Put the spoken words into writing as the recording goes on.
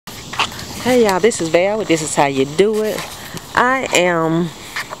Hey y'all, this is Val. This is how you do it. I am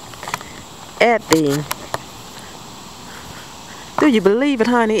at the, do you believe it,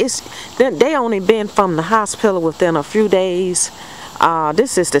 honey? They only been from the hospital within a few days.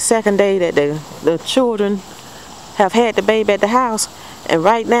 This is the second day that the children have had the baby at the house, and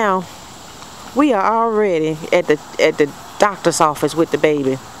right now we are already at the doctor's office with the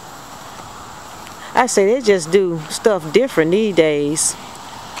baby. I say they just do stuff different these days.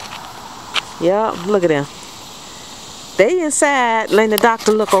 Yeah, look at them. They inside letting the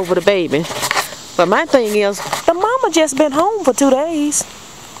doctor look over the baby. But my thing is, the mama just been home for 2 days.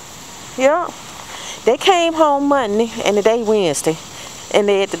 Yeah. They came home Monday and today Wednesday. And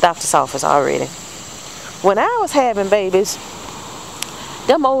they at the doctor's office already. When I was having babies,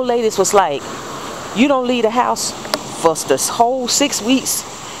 them old ladies was like, you don't leave the house for this whole 6 weeks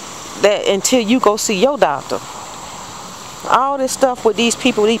until you go see your doctor. All this stuff with these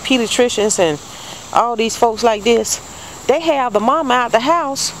people, these pediatricians and all these folks like this, they have the mama out the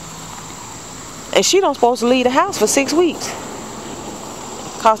house and she don't supposed to leave the house for 6 weeks.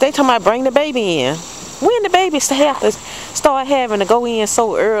 Cause they talking about bring the baby in. When the babies have to start having to go in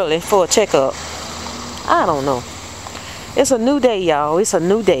so early for a checkup? I don't know. It's a new day, y'all. It's a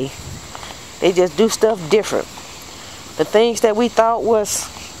new day. They just do stuff different. The things that we thought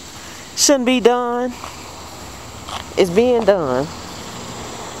shouldn't be done, it's being done.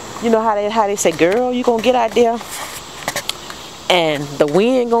 You know how they say, girl, you gonna get out there and the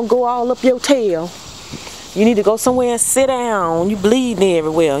wind gonna go all up your tail. You need to go somewhere and sit down. You bleeding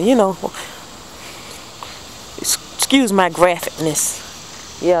everywhere, you know. Excuse my graphicness.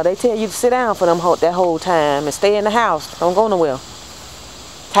 Yeah, they tell you to sit down for that whole time and stay in the house. Don't go nowhere.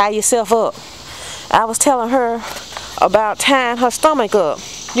 Tie yourself up. I was telling her about tying her stomach up.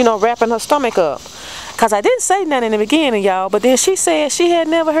 You know, wrapping her stomach up. Cause I didn't say nothing in the beginning, y'all, but then she said she had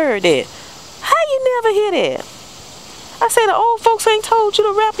never heard that. How you never hear that? I said, the old folks ain't told you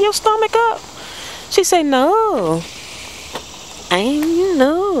to wrap your stomach up. She said, no. I ain't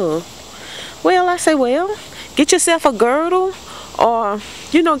know. Well, I said, well, get yourself a girdle, or,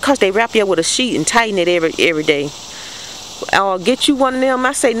 you know, cause they wrap you up with a sheet and tighten it every day. Or get you one of them.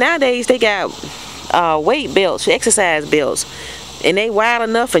 I say nowadays they got weight belts, exercise belts. And they wide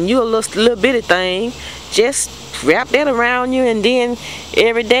enough and you a little bitty thing, just wrap that around you and then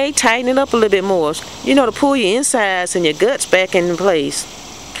every day tighten it up a little bit more. You know, to pull your insides and your guts back in place.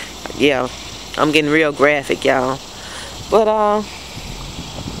 Yeah, I'm getting real graphic, y'all. But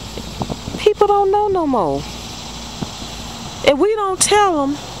people don't know no more. If we don't tell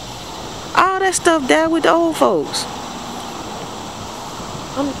them, all that stuff died with the old folks.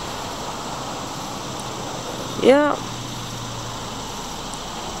 Yeah.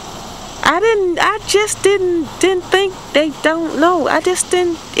 I just didn't think they don't know.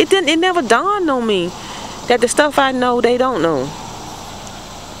 It never dawned on me that the stuff I know they don't know.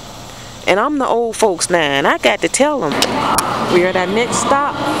 And I'm the old folks now and I got to tell them. We're at our next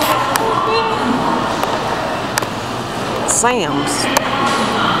stop. Sam's.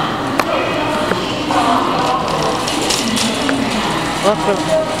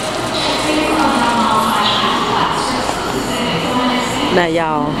 Now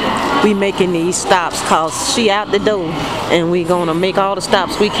y'all, we making these stops cause she out the door and we gonna make all the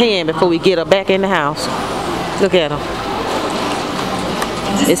stops we can before we get her back in the house. Look at her.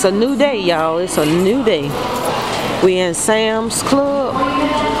 It's a new day, y'all. It's a new day. We in Sam's Club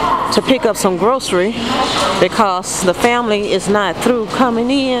to pick up some grocery because the family is not through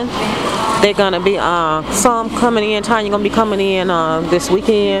coming in. They're gonna be some coming in. Tonya gonna be coming in this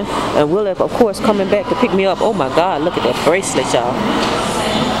weekend, and Will, of course, coming back to pick me up. Oh my God, look at that bracelet, y'all.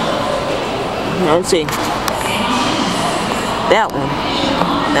 Let's see that one.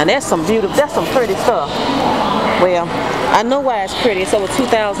 Now that's some beautiful, that's some pretty stuff. Well, I know why it's pretty. It's over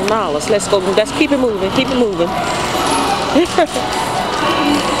 $2,000. Let's go. Let's keep it moving. Keep it moving.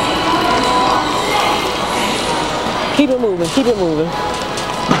 Keep it moving. Keep it moving.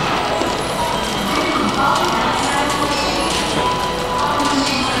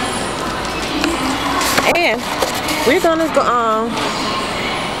 And we're gonna go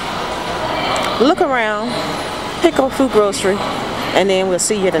look around, pick up a few grocery, and then we'll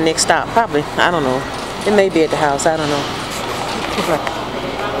see you at the next stop. Probably, I don't know. It may be at the house. I don't know.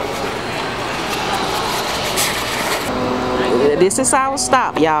 This is our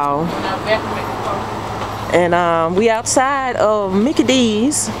stop, y'all. And we outside of Mickey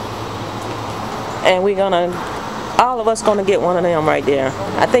D's, and we're gonna, all of us gonna get one of them right there.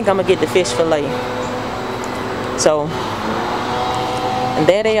 I think I'm gonna get the fish fillet. So, and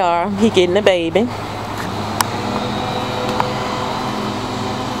there they are. He getting the baby.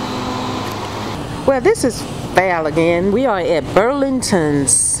 Well, this is Val again. We are at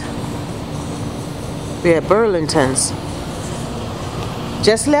Burlington's. We're at Burlington's.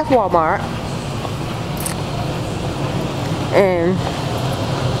 Just left Walmart. And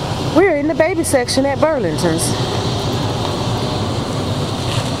we're in the baby section at Burlington's.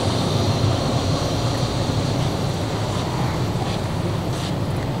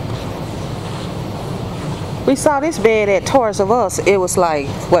 We saw this bed at Toys R Us. It was like,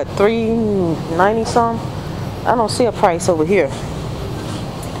 what, $3.90 something? I don't see a price over here.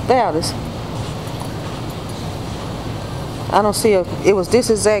 There it is. I don't see it was this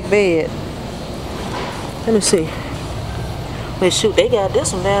exact bed. Let me see. But shoot, they got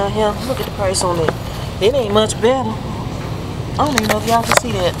this one down here. Look at the price on it. It ain't much better. I don't even know if y'all can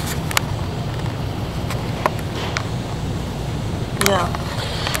see that. Yeah.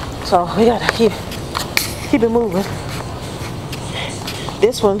 So we gotta keep it moving.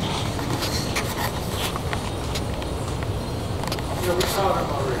 This one.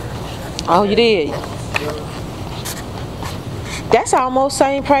 Oh, you did? Yep. That's almost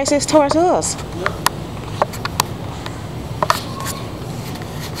same price as Toys R Us. Yep.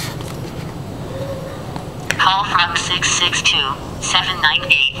 Call from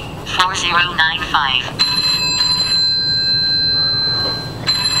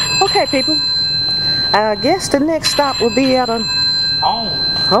 662-798-4095. Okay, people. I guess the next stop will be at a home.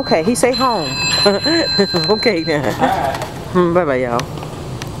 Okay, he say home. Okay then. Bye-bye, y'all.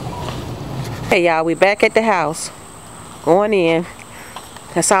 Hey, y'all, we back at the house. Going in.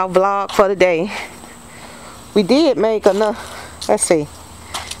 That's our vlog for the day. We did make enough. Let's see.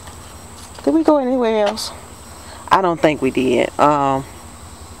 Did we go anywhere else? I don't think we did.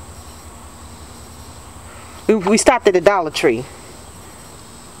 We stopped at the Dollar Tree.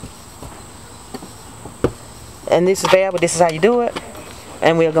 And this is Val, but this is how you do it.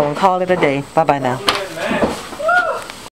 And we're going to call it a day. Bye-bye now.